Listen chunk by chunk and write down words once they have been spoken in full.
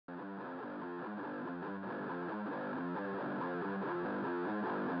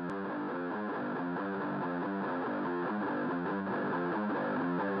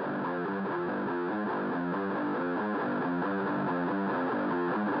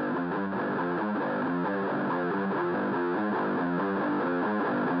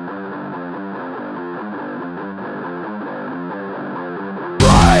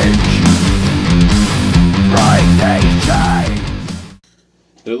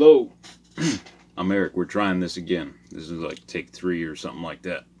Hello, I'm Eric. We're trying this again. This is like take 3 or something like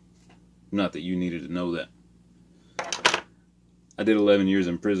that. Not that you needed to know that. I did 11 years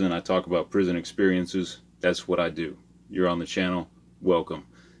in prison. I talk about prison experiences. That's what I do. You're on the channel. Welcome.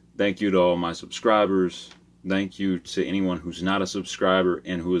 Thank you to all my subscribers. Thank you to anyone who's not a subscriber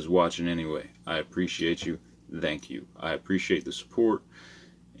and who is watching anyway. I appreciate you. Thank you. I appreciate the support.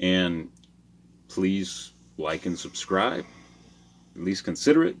 And please like and subscribe. At least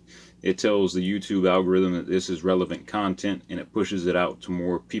consider it. It tells the YouTube algorithm that this is relevant content and it pushes it out to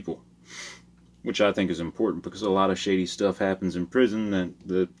more people, which I think is important because a lot of shady stuff happens in prison that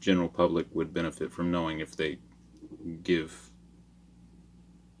the general public would benefit from knowing if they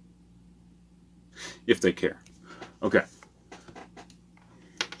care. Okay.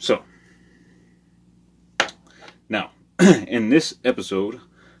 So, now, in this episode,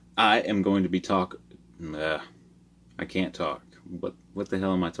 I am going to be I can't talk. What the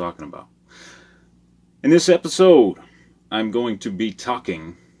hell am I talking about? In this episode, I'm going to be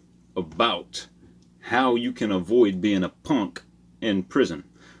talking about how you can avoid being a punk in prison.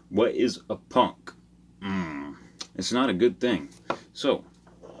 What is a punk? It's not a good thing. So,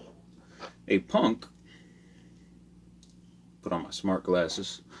 a punk, put on my smart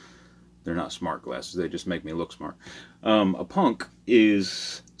glasses. They're not smart glasses, they just make me look smart. A punk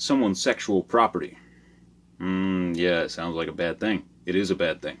is someone's sexual property. Yeah, it sounds like a bad thing. It is a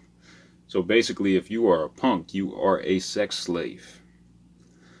bad thing. So basically, if you are a punk, you are a sex slave.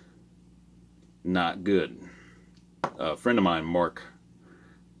 Not good. A friend of mine, Mark,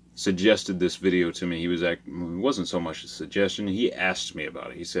 suggested this video to me. It wasn't so much a suggestion. He asked me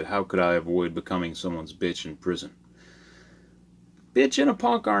about it. He said, how could I avoid becoming someone's bitch in prison? Bitch and a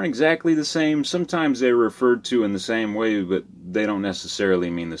punk aren't exactly the same. Sometimes they're referred to in the same way, but they don't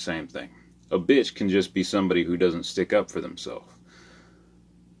necessarily mean the same thing. A bitch can just be somebody who doesn't stick up for themselves.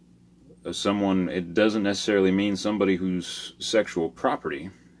 It doesn't necessarily mean somebody who's sexual property.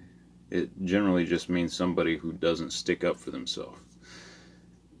 It generally just means somebody who doesn't stick up for themselves.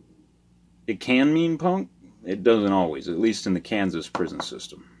 It can mean punk. It doesn't always, at least in the Kansas prison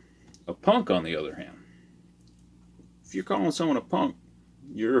system. A punk, on the other hand, if you're calling someone a punk,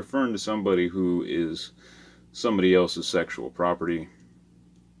 you're referring to somebody who is somebody else's sexual property,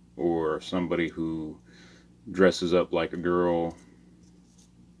 or somebody who dresses up like a girl.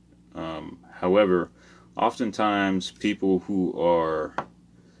 However, oftentimes people who are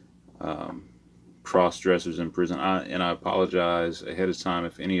cross-dressers in prison, and I apologize ahead of time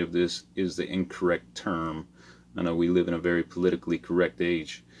if any of this is the incorrect term. I know we live in a very politically correct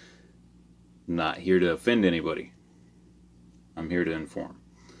age. Not here to offend anybody. I'm here to inform.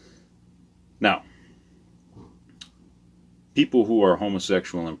 Now, people who are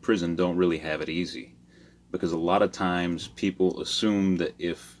homosexual in prison don't really have it easy, because a lot of times people assume that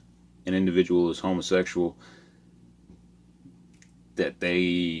if an individual is homosexual, that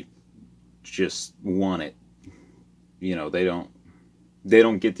they just want it. You know, they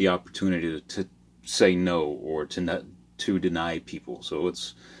don't get the opportunity to say no or to deny people. So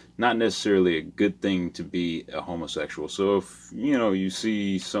it's not necessarily a good thing to be a homosexual. So if you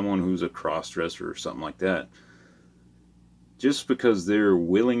see someone who's a cross-dresser or something like that, just because they're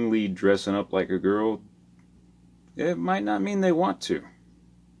willingly dressing up like a girl, it might not mean they want to.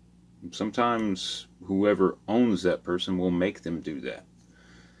 Sometimes whoever owns that person will make them do that.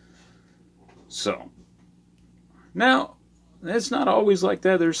 So, now, it's not always like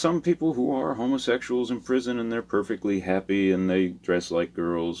that. There's some people who are homosexuals in prison and they're perfectly happy and they dress like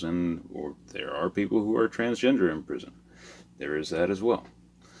girls, or there are people who are transgender in prison. There is that as well.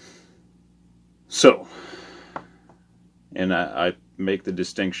 So, and I make the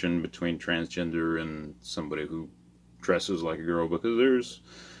distinction between transgender and somebody who dresses like a girl, because there's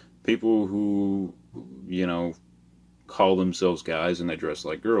people who, call themselves guys and they dress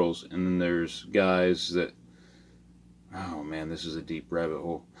like girls, and then there's guys that, oh man, this is a deep rabbit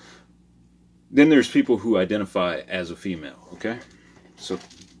hole. Then there's people who identify as a female, okay? So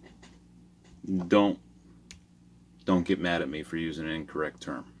don't get mad at me for using an incorrect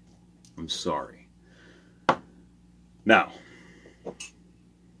term. I'm sorry. Now,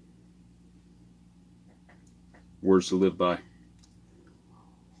 words to live by.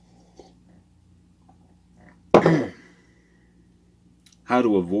 How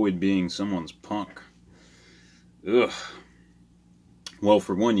to avoid being someone's punk. Ugh. Well,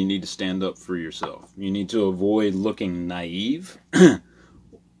 for one, you need to stand up for yourself. You need to avoid looking naive,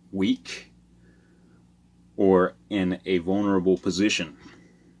 weak, or in a vulnerable position.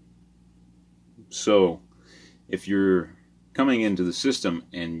 So, if you're coming into the system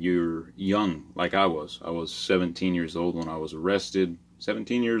and you're young, like I was 17 years old when I was arrested,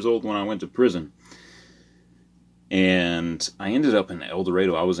 17 years old when I went to prison. And I ended up in El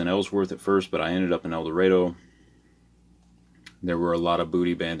Dorado. I was in Ellsworth at first, but I ended up in El Dorado. There were a lot of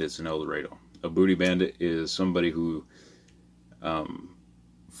booty bandits in El Dorado. A booty bandit is somebody who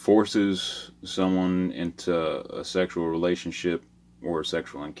forces someone into a sexual relationship or a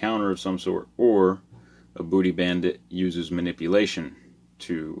sexual encounter of some sort, or a booty bandit uses manipulation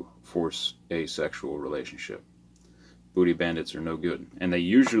to force a sexual relationship. Booty bandits are no good. And they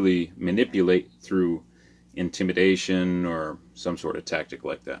usually manipulate through intimidation or some sort of tactic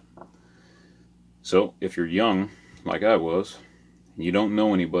like that. So if you're young, like I was, and you don't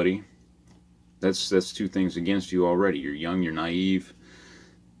know anybody, that's two things against you already. You're young, you're naive.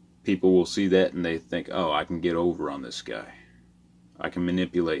 People will see that and they think, oh, I can get over on this guy. I can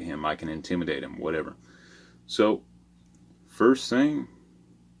manipulate him, I can intimidate him, whatever. So, first thing,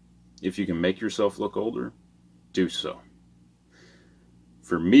 if you can make yourself look older, do so.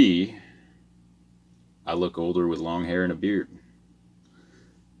 For me, I look older with long hair and a beard.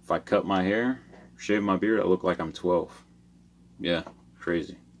 If I cut my hair, shave my beard, I look like I'm 12. Yeah,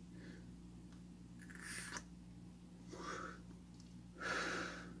 crazy.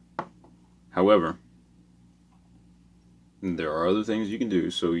 However, there are other things you can do,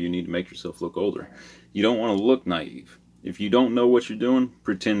 so you need to make yourself look older. You don't want to look naive. If you don't know what you're doing,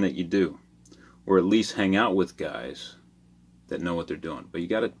 pretend that you do. Or at least hang out with guys that know what they're doing. But you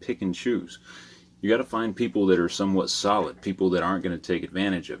got to pick and choose. You got to find people that are somewhat solid, people that aren't going to take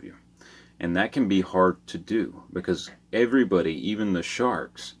advantage of you. And that can be hard to do because everybody, even the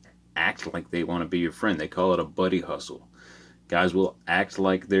sharks, act like they want to be your friend. They call it a buddy hustle. Guys will act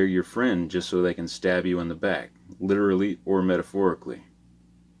like they're your friend just so they can stab you in the back, literally or metaphorically.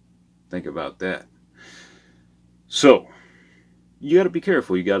 Think about that. So, you got to be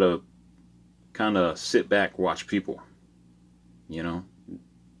careful. You got to kind of sit back, watch people. You know,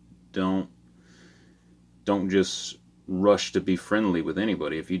 don't just rush to be friendly with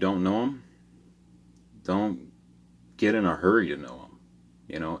anybody. If you don't know them, don't get in a hurry to know them.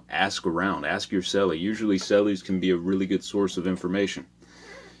 You know, ask around, ask your cellie. Usually cellies can be a really good source of information.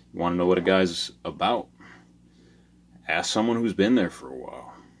 You want to know what a guy's about? Ask someone who's been there for a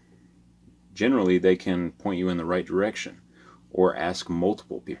while. Generally, they can point you in the right direction. Or ask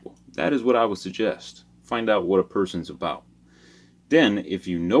multiple people. That is what I would suggest. Find out what a person's about. Then, if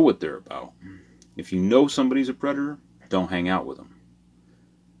you know what they're about, if you know somebody's a predator, don't hang out with them.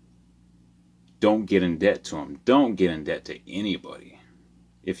 Don't get in debt to them. Don't get in debt to anybody.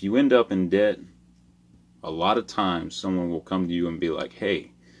 If you end up in debt, a lot of times someone will come to you and be like,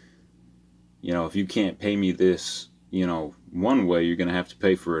 hey, you know, if you can't pay me this, you know, one way, you're going to have to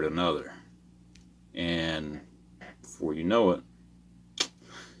pay for it another. And before you know it,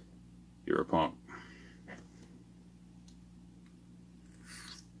 you're a punk.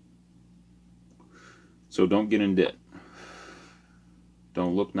 So don't get in debt.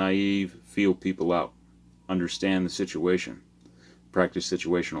 Don't look naive. Feel people out. Understand the situation. Practice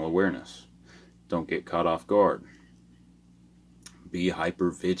situational awareness. Don't get caught off guard. Be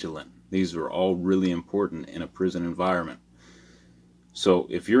hyper vigilant. These are all really important in a prison environment. So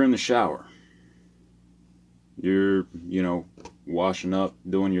if you're in the shower, you're, you know, washing up,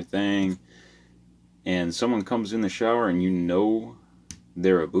 doing your thing, and someone comes in the shower and you know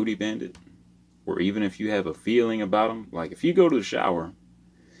they're a booty bandit, or even if you have a feeling about them, like if you go to the shower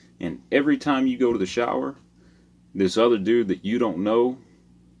and every time you go to the shower, this other dude that you don't know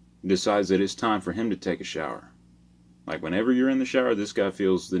decides that it's time for him to take a shower. Like whenever you're in the shower, this guy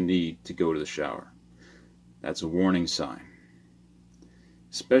feels the need to go to the shower. That's a warning sign.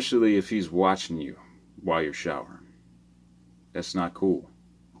 Especially if he's watching you while you're showering. That's not cool.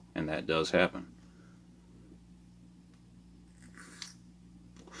 And that does happen.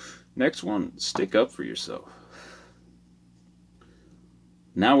 Next one, stick up for yourself.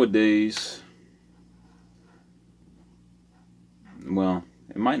 Nowadays, well,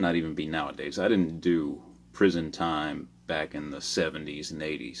 it might not even be nowadays. I didn't do prison time back in the 70s and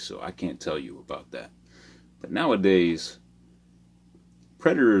 80s, so I can't tell you about that. But nowadays,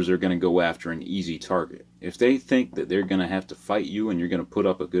 predators are going to go after an easy target. If they think that they're going to have to fight you and you're going to put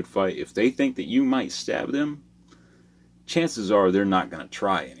up a good fight, if they think that you might stab them, chances are they're not going to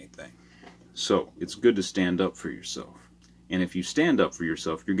try anything. So, it's good to stand up for yourself. And if you stand up for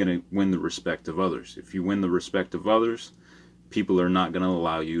yourself, you're going to win the respect of others. If you win the respect of others, people are not going to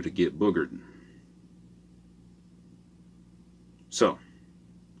allow you to get boogered. So,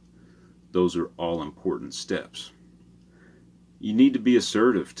 those are all important steps. You need to be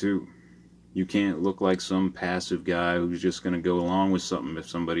assertive too. You can't look like some passive guy who's just going to go along with something if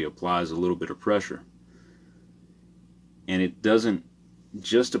somebody applies a little bit of pressure. And it doesn't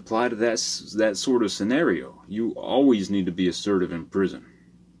just apply to that sort of scenario. You always need to be assertive in prison.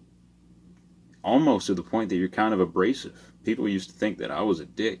 Almost to the point that you're kind of abrasive. People used to think that I was a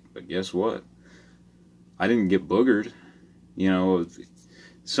dick, but guess what? I didn't get boogered. You know, if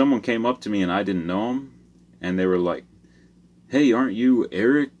someone came up to me and I didn't know them, and they were like, "Hey, aren't you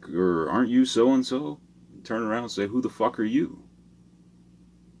Eric, or aren't you so-and-so?" Turn around and say, "Who the fuck are you?"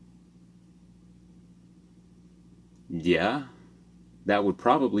 Yeah, that would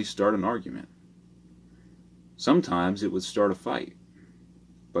probably start an argument. Sometimes it would start a fight.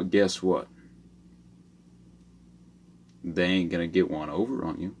 But guess what? They ain't gonna get one over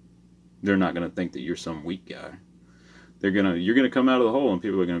on you. They're not gonna think that you're some weak guy. You're gonna come out of the hole, and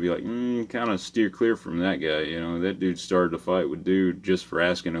people are gonna be like, kind of steer clear from that guy. You know, that dude started a fight with dude just for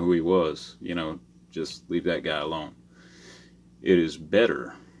asking who he was. You know, just leave that guy alone. It is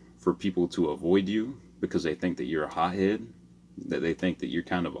better for people to avoid you because they think that you're a hothead, that they think that you're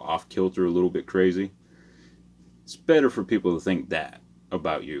kind of off kilter, a little bit crazy. It's better for people to think that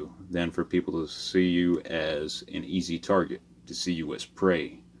about you than for people to see you as an easy target, to see you as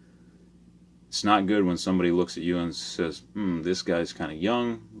prey. It's not good when somebody looks at you and says, this guy's kind of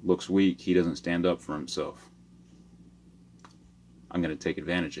young, looks weak, he doesn't stand up for himself. I'm going to take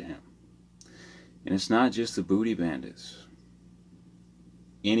advantage of him. And it's not just the booty bandits.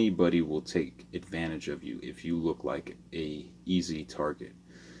 Anybody will take advantage of you if you look like a easy target.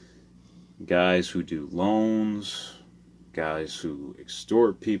 Guys who do loans, guys who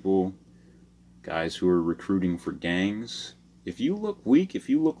extort people, guys who are recruiting for gangs. If you look weak, if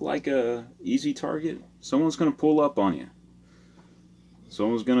you look like a easy target, someone's going to pull up on you.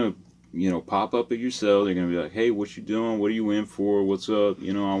 Someone's going to, pop up at your cell. They're going to be like, "Hey, what you doing? What are you in for? What's up?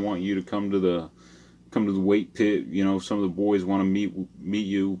 I want you to come to the weight pit. Some of the boys want to meet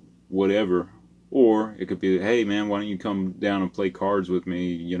you, whatever." Or it could be, "Hey man, why don't you come down and play cards with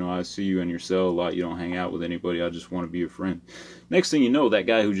me? I see you in your cell a lot. You don't hang out with anybody. I just want to be your friend." Next thing you know, that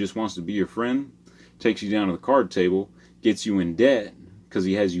guy who just wants to be your friend takes you down to the card table, gets you in debt because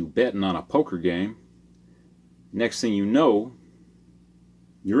he has you betting on a poker game. Next thing you know,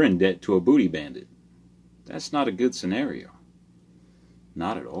 you're in debt to a booty bandit. That's not a good scenario.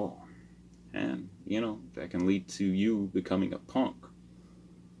 Not at all. And, that can lead to you becoming a punk.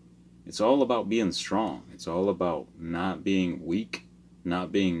 It's all about being strong. It's all about not being weak,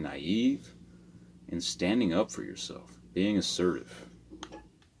 not being naive, and standing up for yourself, being assertive.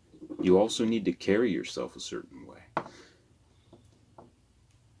 You also need to carry yourself a certain way.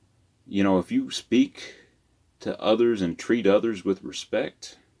 If you speak to others and treat others with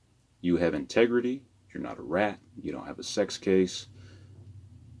respect, you have integrity, you're not a rat, you don't have a sex case,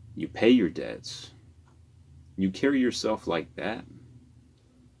 you pay your debts, you carry yourself like that,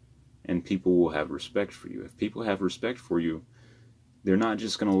 and people will have respect for you. If people have respect for you, they're not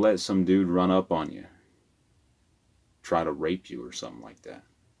just going to let some dude run up on you, try to rape you or something like that.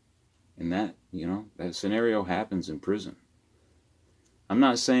 And that, that scenario happens in prison. I'm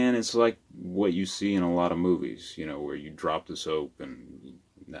not saying it's like what you see in a lot of movies, where you drop the soap and,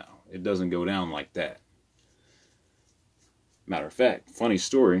 no, it doesn't go down like that. Matter of fact, funny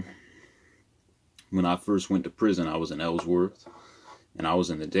story, when I first went to prison, I was in Ellsworth, and I was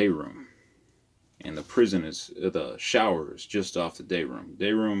in the day room. And the shower is just off the day room.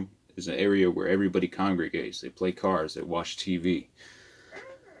 Day room is an area where everybody congregates. They play cards, they watch TV.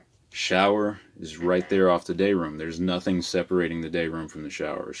 Shower is right there off the day room. There's nothing separating the day room from the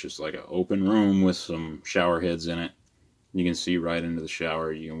shower. It's just like an open room with some shower heads in it. You can see right into the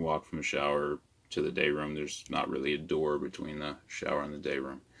shower. You can walk from the shower to the day room. There's not really a door between the shower and the day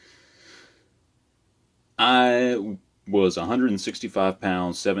room. I was 165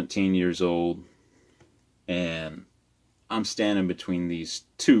 pounds, 17 years old, and I'm standing between these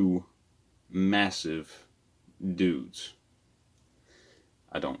two massive dudes.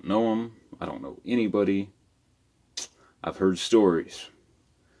 I don't know them. I don't know anybody. I've heard stories.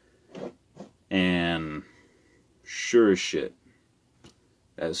 And sure as shit,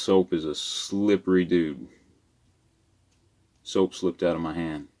 that soap is a slippery dude. Soap slipped out of my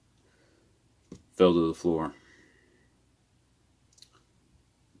hand. Fell to the floor.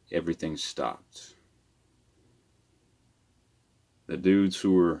 Everything stopped. The dudes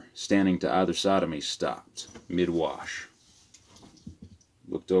who were standing to either side of me stopped mid-wash.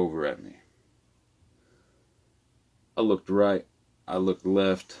 Looked over at me. I looked right. I looked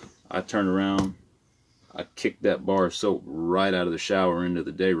left. I turned around. I kicked that bar of soap right out of the shower into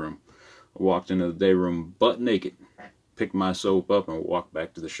the day room. I walked into the day room butt naked. Picked my soap up and walked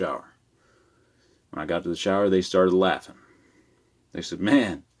back to the shower. When I got to the shower, they started laughing. They said,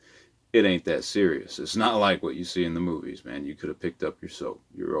 "Man, it ain't that serious. It's not like what you see in the movies, man. You could have picked up your soap.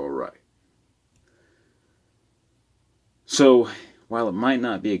 You're all right. So, while it might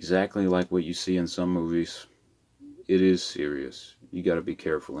not be exactly like what you see in some movies, it is serious. You got to be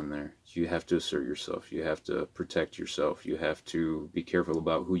careful in there. You have to assert yourself. You have to protect yourself. You have to be careful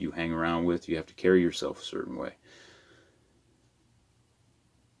about who you hang around with. You have to carry yourself a certain way.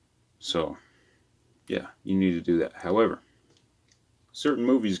 So, yeah, you need to do that. However, certain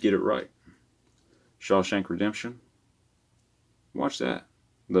movies get it right. Shawshank Redemption, watch that.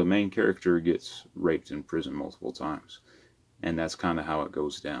 The main character gets raped in prison multiple times, and that's kind of how it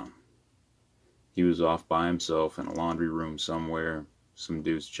goes down. He was off by himself in a laundry room somewhere. Some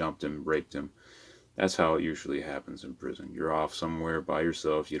dudes jumped him, raped him. That's how it usually happens in prison. You're off somewhere by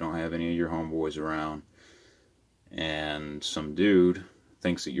yourself. You don't have any of your homeboys around, and some dude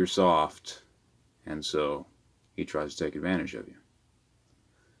thinks that you're soft, and so he tries to take advantage of you.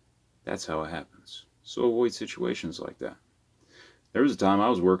 That's how it happens. So avoid situations like that. There was a time I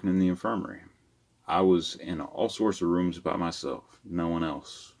was working in the infirmary. I was in all sorts of rooms by myself. No one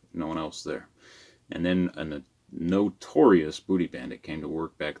else there. And then a notorious booty bandit came to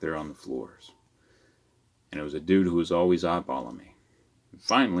work back there on the floors. And it was a dude who was always eyeballing me. And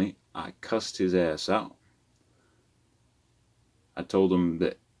finally, I cussed his ass out. I told him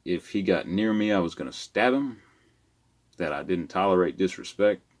that if he got near me, I was going to stab him, that I didn't tolerate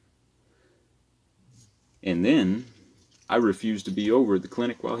disrespect. And then I refused to be over at the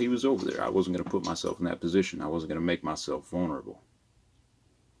clinic while he was over there. I wasn't going to put myself in that position. I wasn't going to make myself vulnerable.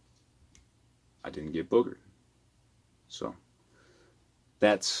 I didn't get boogered. So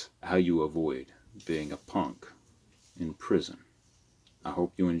that's how you avoid being a punk in prison. I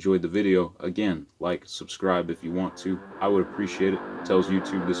hope you enjoyed the video. Again, like, subscribe if you want to. I would appreciate it. It tells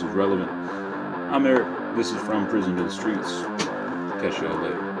YouTube this is relevant. I'm Eric. This is From Prison to the Streets. Catch y'all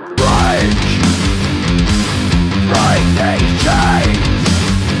later. Right.